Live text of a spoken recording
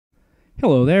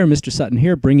Hello there, Mr. Sutton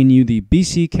here, bringing you the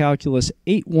BC Calculus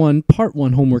 8.1 Part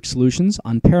 1 homework solutions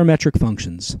on parametric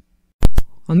functions.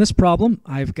 On this problem,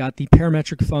 I've got the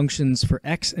parametric functions for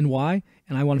x and y,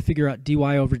 and I want to figure out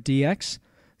dy over dx.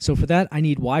 So for that, I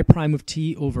need y prime of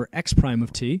t over x prime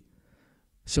of t.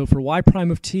 So for y prime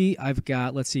of t, I've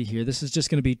got, let's see here, this is just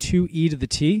going to be 2e to the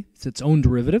t, it's its own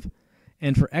derivative.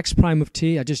 And for x prime of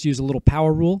t, I just use a little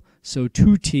power rule, so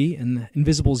 2t and the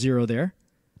invisible 0 there.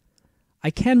 I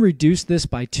can reduce this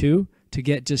by 2 to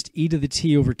get just e to the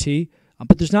t over t,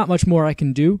 but there's not much more I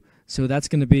can do, so that's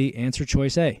going to be answer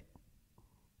choice A.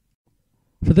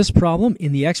 For this problem,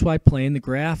 in the xy plane, the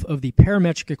graph of the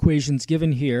parametric equations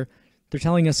given here, they're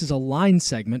telling us is a line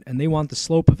segment, and they want the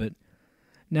slope of it.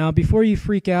 Now, before you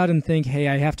freak out and think, hey,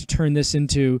 I have to turn this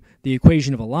into the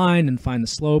equation of a line and find the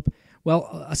slope,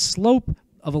 well, a slope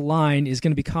of a line is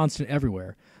going to be constant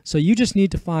everywhere. So you just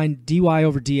need to find dy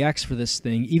over dx for this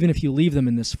thing, even if you leave them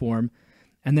in this form,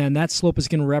 and then that slope is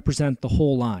going to represent the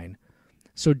whole line.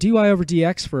 So dy over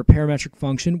dx for a parametric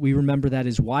function, we remember that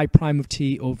is y prime of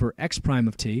t over x prime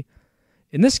of t.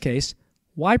 In this case,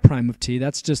 y prime of t,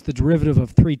 that's just the derivative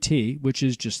of 3t, which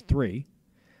is just 3.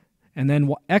 And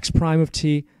then x prime of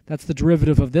t, that's the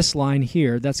derivative of this line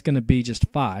here, that's going to be just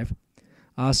 5.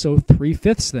 So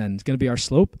 3/5 then is going to be our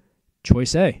slope,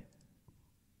 choice A.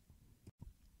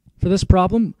 For this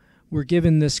problem, we're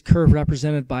given this curve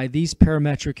represented by these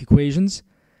parametric equations,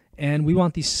 and we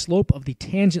want the slope of the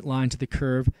tangent line to the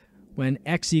curve when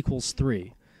x equals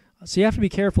 3. So you have to be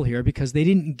careful here because they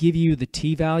didn't give you the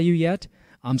t value yet.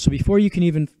 So before you can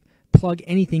even plug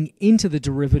anything into the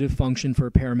derivative function for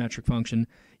a parametric function,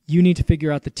 you need to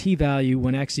figure out the t value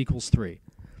when x equals 3.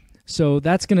 So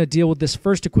that's going to deal with this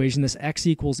first equation, this x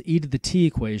equals e to the t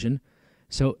equation.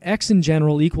 So x in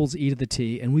general equals e to the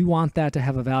t, and we want that to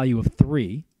have a value of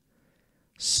 3.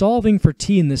 Solving for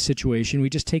t in this situation, we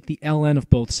just take the ln of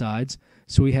both sides,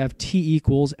 so we have t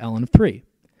equals ln of 3.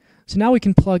 So now we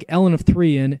can plug ln of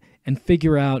 3 in and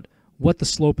figure out what the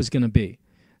slope is going to be.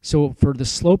 So for the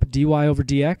slope dy over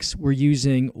dx, we're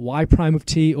using y prime of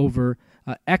t over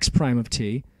x prime of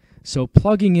t. So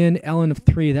plugging in ln of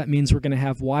 3, that means we're going to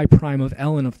have y prime of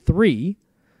ln of 3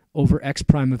 over x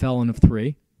prime of ln of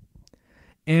 3.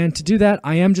 And to do that,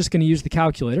 I am just going to use the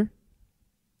calculator.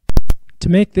 To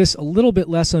make this a little bit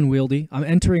less unwieldy, I'm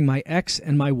entering my x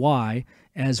and my y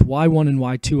as y1 and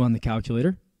y2 on the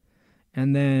calculator.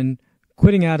 And then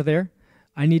quitting out of there,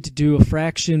 I need to do a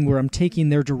fraction where I'm taking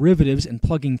their derivatives and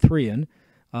plugging 3 in.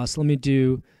 So let me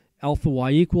do alpha y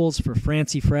equals for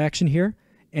fancy fraction here.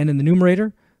 And in the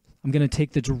numerator, I'm going to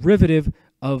take the derivative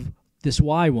of this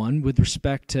y1 with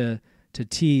respect to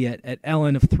t at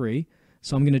ln of 3.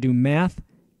 So I'm going to do math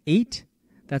 8,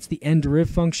 that's the end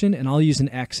derivative function, and I'll use an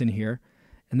x in here.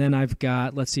 And then I've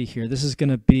got, let's see here, this is going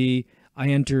to be, I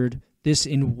entered this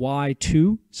in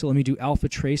y2, so let me do alpha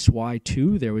trace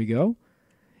y2, there we go.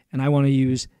 And I want to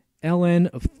use ln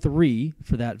of 3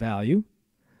 for that value.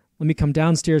 Let me come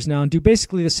downstairs now and do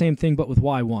basically the same thing but with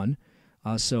y1.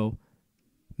 So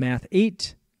math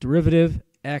 8, derivative,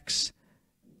 x,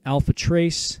 alpha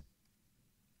trace,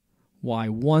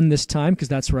 y1 this time, because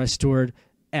that's where I stored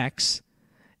x,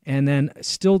 and then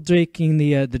still taking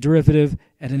the derivative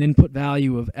at an input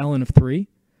value of ln of 3.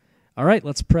 All right,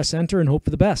 let's press enter and hope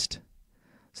for the best.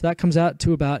 So that comes out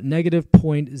to about negative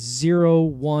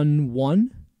 0.011,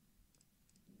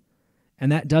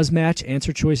 and that does match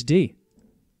answer choice D.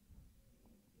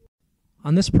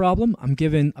 On this problem, I'm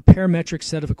given a parametric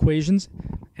set of equations,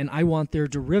 and I want their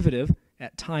derivative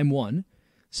at time 1.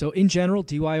 So in general,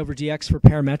 dy over dx for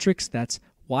parametrics, that's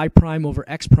y prime over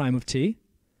x prime of t.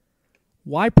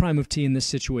 Y prime of t in this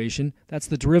situation, that's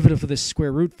the derivative of this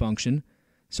square root function.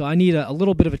 So I need a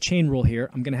little bit of a chain rule here.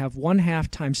 I'm going to have 1/2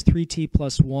 times 3t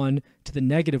plus 1 to the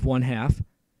negative 1/2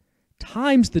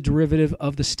 times the derivative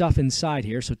of the stuff inside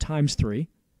here, so times 3.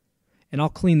 And I'll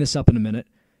clean this up in a minute.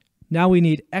 Now we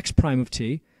need x prime of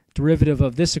t, derivative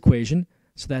of this equation.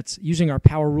 So that's using our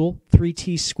power rule,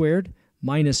 3t squared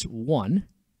minus 1.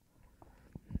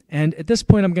 And at this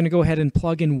point, I'm going to go ahead and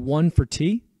plug in 1 for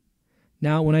t.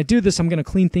 Now, when I do this, I'm going to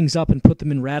clean things up and put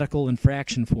them in radical and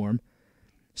fraction form.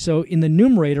 So in the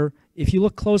numerator, if you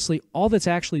look closely, all that's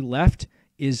actually left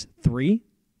is 3.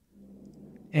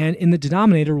 And in the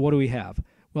denominator, what do we have?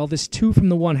 Well, this 2 from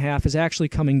the 1/2 is actually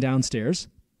coming downstairs.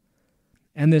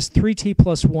 And this 3t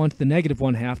plus 1 to the negative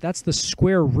 1/2, that's the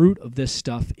square root of this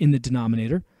stuff in the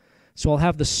denominator. So I'll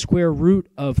have the square root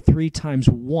of 3 times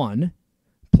 1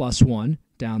 plus 1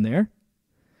 down there.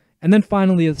 And then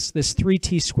finally, this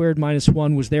 3t squared minus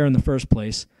 1 was there in the first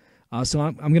place. So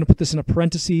I'm going to put this in a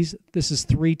parentheses. This is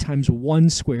 3 times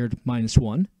 1 squared minus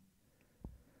 1.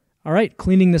 All right,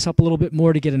 cleaning this up a little bit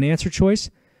more to get an answer choice.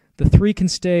 The 3 can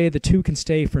stay, the 2 can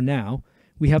stay for now.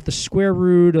 We have the square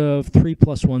root of 3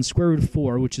 plus 1, square root of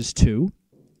 4, which is 2.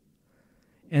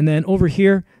 And then over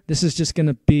here, this is just going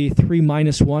to be 3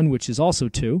 minus 1, which is also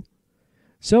 2.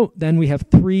 So then we have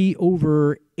 3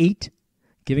 over 8,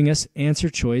 giving us answer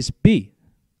choice B.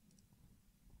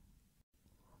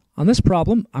 On this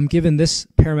problem, I'm given this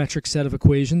parametric set of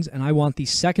equations, and I want the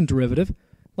second derivative.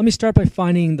 Let me start by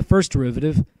finding the first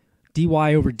derivative, dy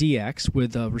over dx,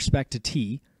 with respect to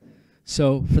t.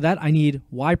 So for that, I need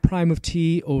y prime of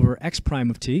t over x prime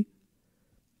of t.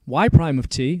 Y prime of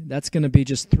t, that's going to be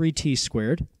just 3t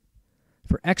squared.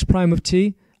 For x prime of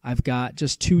t, I've got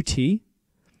just 2t.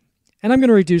 And I'm going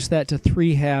to reduce that to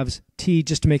 3/2 t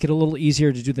just to make it a little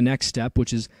easier to do the next step,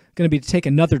 which is going to be to take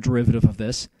another derivative of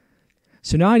this.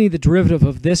 So now I need the derivative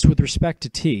of this with respect to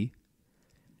t.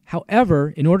 However,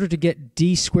 in order to get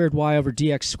d squared y over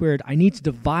dx squared, I need to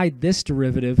divide this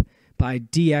derivative by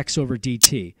dx over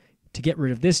dt to get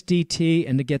rid of this dt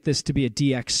and to get this to be a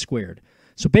dx squared.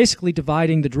 So basically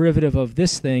dividing the derivative of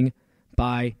this thing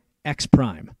by x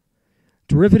prime.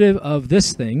 Derivative of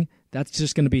this thing, that's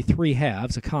just going to be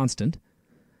 3/2, a constant.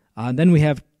 Then we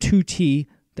have 2t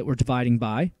that we're dividing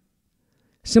by.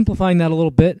 Simplifying that a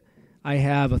little bit, I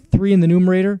have a 3 in the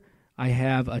numerator, I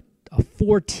have a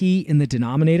 4t in the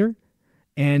denominator,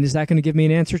 and is that going to give me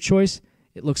an answer choice?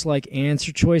 It looks like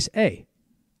answer choice A.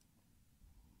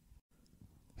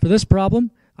 For this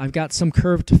problem, I've got some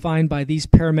curve to find by these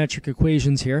parametric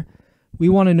equations here. We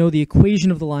want to know the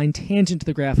equation of the line tangent to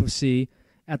the graph of C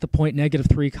at the point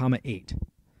 -3, 8.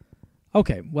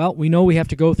 Okay, well, we know we have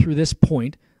to go through this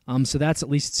point, so that's at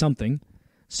least something.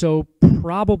 So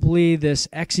probably this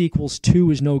x equals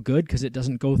 2 is no good because it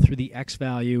doesn't go through the x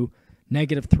value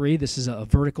 -3. This is a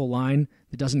vertical line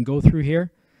that doesn't go through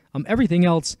here. Everything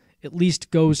else at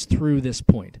least goes through this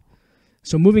point.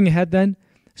 So moving ahead then,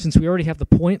 since we already have the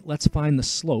point, let's find the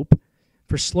slope.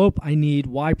 For slope, I need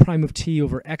y prime of t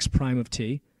over x prime of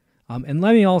t. And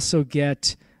let me also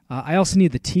get, I also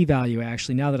need the t value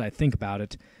actually, now that I think about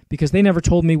it, because they never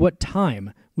told me what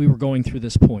time we were going through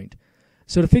this point.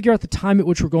 So to figure out the time at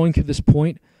which we're going through this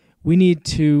point, we need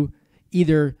to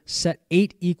either set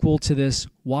 8 equal to this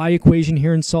y equation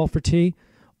here and solve for t,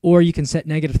 or you can set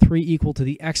 -3 equal to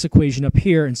the x equation up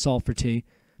here and solve for t.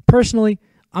 Personally,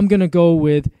 I'm going to go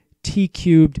with t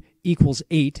cubed equals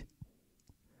 8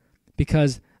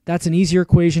 because that's an easier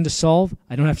equation to solve.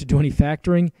 I don't have to do any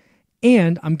factoring,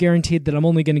 and I'm guaranteed that I'm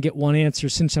only going to get one answer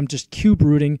since I'm just cube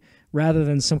rooting rather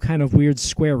than some kind of weird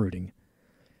square rooting.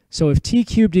 So if t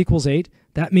cubed equals 8,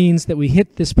 that means that we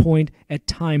hit this point at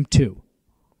time 2.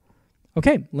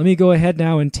 Okay, let me go ahead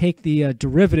now and take the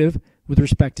derivative with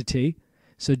respect to t.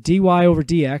 So dy over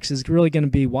dx is really going to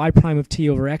be y prime of t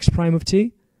over x prime of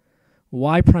t.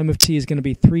 Y prime of t is going to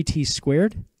be 3t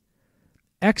squared.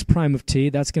 X prime of t,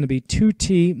 that's going to be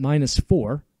 2t minus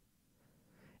 4.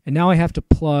 And now I have to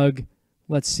plug,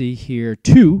 let's see here,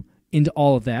 2 into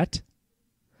all of that.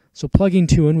 So plugging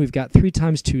 2 in, we've got 3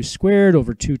 times 2 squared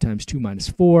over 2 times 2 minus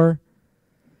 4.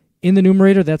 In the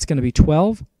numerator, that's going to be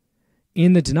 12.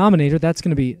 In the denominator, that's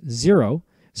going to be 0.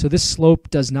 So this slope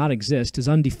does not exist, is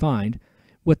undefined.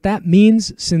 What that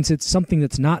means, since it's something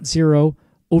that's not 0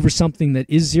 over something that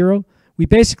is 0, we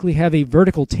basically have a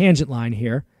vertical tangent line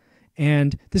here.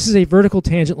 And this is a vertical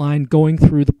tangent line going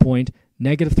through the point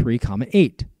 -3,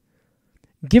 8.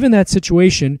 Given that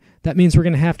situation, that means we're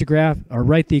going to have to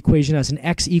write the equation as an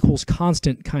x equals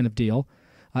constant kind of deal.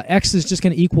 X is just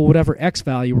going to equal whatever x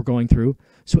value we're going through.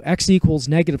 So x equals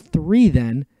 -3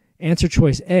 then, answer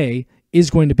choice A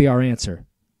is going to be our answer.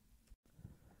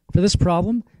 For this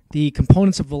problem, the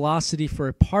components of velocity for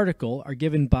a particle are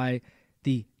given by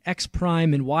the x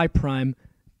prime and y prime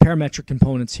parametric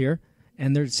components here.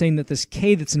 And they're saying that this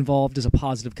k that's involved is a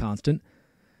positive constant.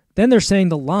 Then they're saying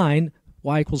the line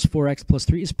y equals 4x plus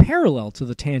 3 is parallel to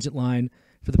the tangent line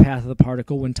for the path of the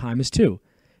particle when time is 2.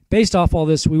 Based off all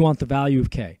this, we want the value of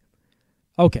k.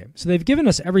 Okay, so they've given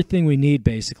us everything we need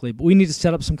basically, but we need to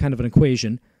set up some kind of an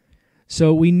equation.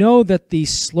 So we know that the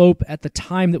slope at the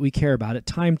time that we care about, at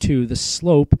time 2, the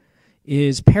slope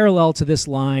is parallel to this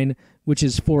line, which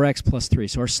is 4x plus 3.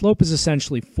 So our slope is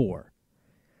essentially 4.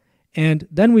 And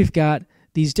then we've got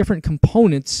these different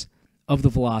components of the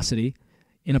velocity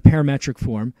in a parametric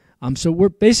form. So we're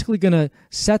basically going to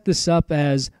set this up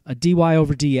as a dy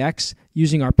over dx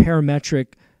using our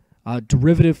parametric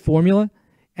derivative formula,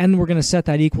 and we're going to set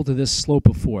that equal to this slope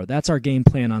of 4. That's our game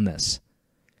plan on this.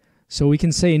 So we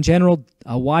can say in general,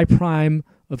 y prime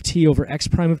of t over x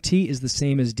prime of t is the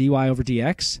same as dy over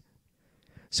dx.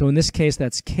 So in this case,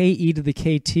 that's ke to the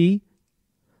kt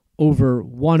over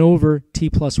 1 over t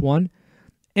plus 1.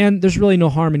 And there's really no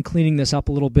harm in cleaning this up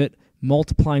a little bit,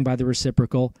 multiplying by the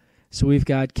reciprocal. So we've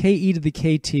got k e to the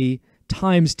kt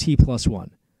times t plus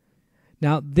 1.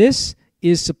 Now this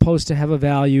is supposed to have a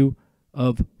value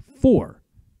of 4.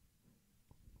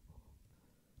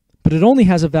 But it only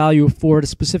has a value of 4 at a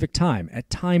specific time, at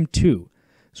time 2.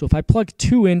 So if I plug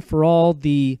 2 in for all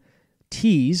the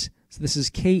t's, so this is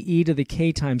k e to the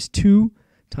k times 2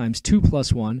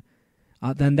 plus 1,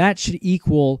 then that should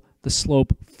equal the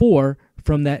slope 4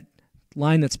 from that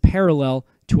line that's parallel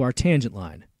to our tangent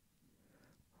line.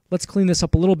 Let's clean this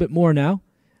up a little bit more now.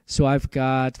 So I've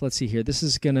got, let's see here, this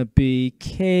is going to be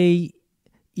k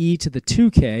e to the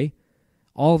 2k,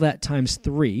 all that times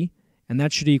 3, and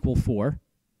that should equal 4.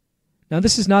 Now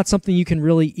this is not something you can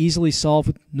really easily solve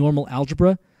with normal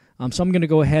algebra, so I'm going to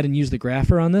go ahead and use the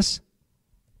grapher on this.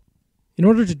 In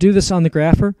order to do this on the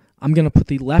grapher, I'm going to put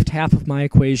the left half of my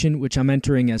equation, which I'm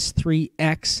entering as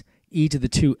 3x e to the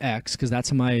 2x, because that's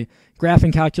how my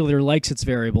graphing calculator likes its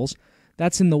variables.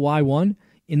 That's in the y1.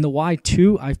 In the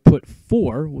y2, I've put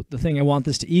 4, the thing I want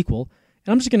this to equal,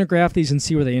 and I'm just going to graph these and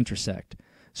see where they intersect.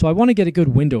 So I want to get a good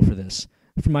window for this.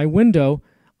 For my window,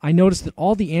 I notice that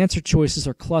all the answer choices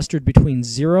are clustered between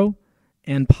 0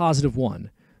 and positive 1.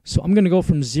 So I'm going to go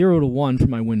from 0 to 1 for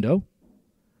my window.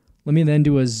 Let me then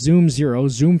do a zoom 0,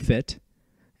 zoom fit,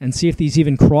 and see if these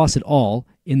even cross at all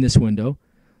in this window.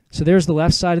 So there's the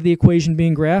left side of the equation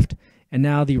being graphed, and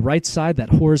now the right side, that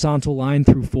horizontal line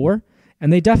through 4.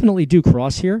 And they definitely do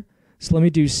cross here. So let me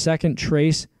do second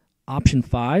trace, option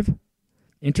 5,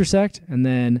 intersect, and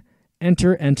then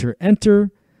enter, enter, enter.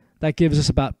 That gives us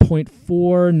about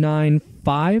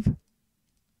 0.495.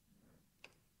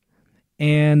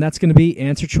 And that's going to be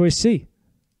answer choice C.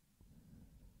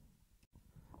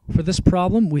 For this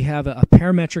problem, we have a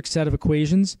parametric set of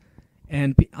equations.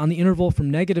 And on the interval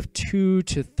from -2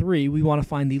 to 3, we want to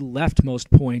find the leftmost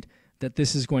point that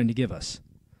this is going to give us.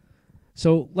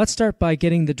 So let's start by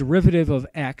getting the derivative of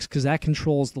x, because that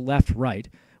controls the left-right.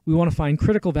 We want to find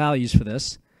critical values for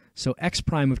this. So x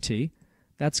prime of t,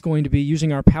 that's going to be,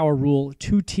 using our power rule,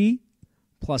 2t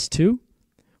plus 2.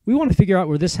 We want to figure out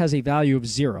where this has a value of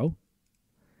 0.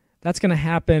 That's going to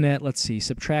happen at, let's see,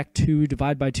 subtract 2,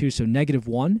 divide by 2, so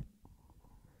 -1.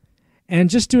 And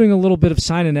just doing a little bit of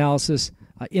sign analysis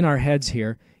in our heads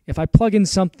here, if I plug in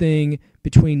something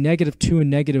between -2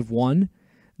 and -1,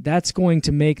 that's going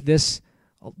to make this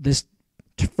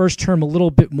first term a little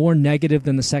bit more negative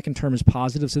than the second term is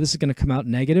positive. So this is going to come out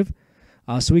negative.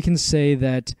 So we can say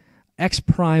that x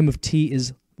prime of t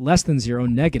is less than 0,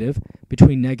 negative,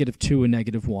 between -2 and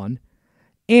 -1.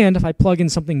 And if I plug in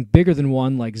something bigger than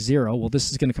 1, like 0, well, this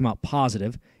is going to come out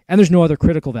positive. And there's no other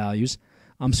critical values.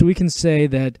 So we can say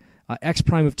that x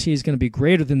prime of t is going to be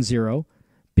greater than 0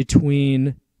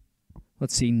 between,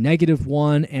 let's see,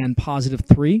 -1 and positive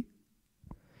 3.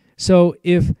 So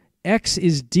if x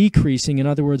is decreasing, in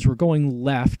other words, we're going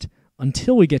left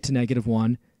until we get to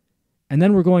 -1, and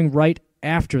then we're going right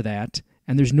after that,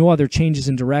 and there's no other changes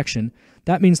in direction,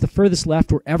 that means the furthest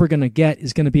left we're ever going to get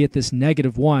is going to be at this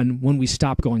 -1 when we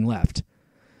stop going left.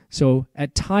 So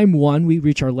at time 1, we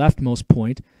reach our leftmost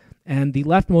point, and the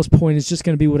leftmost point is just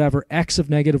going to be whatever x of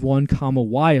 -1 comma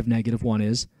y of -1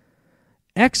 is.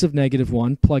 X of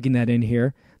 -1, plugging that in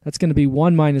here, that's going to be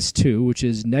 1 minus 2, which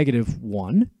is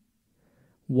 -1.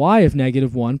 Y of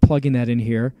 -1, plugging that in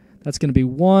here, that's going to be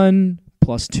 1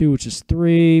 plus 2, which is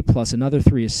 3, plus another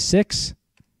 3 is 6.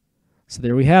 So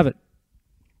there we have it.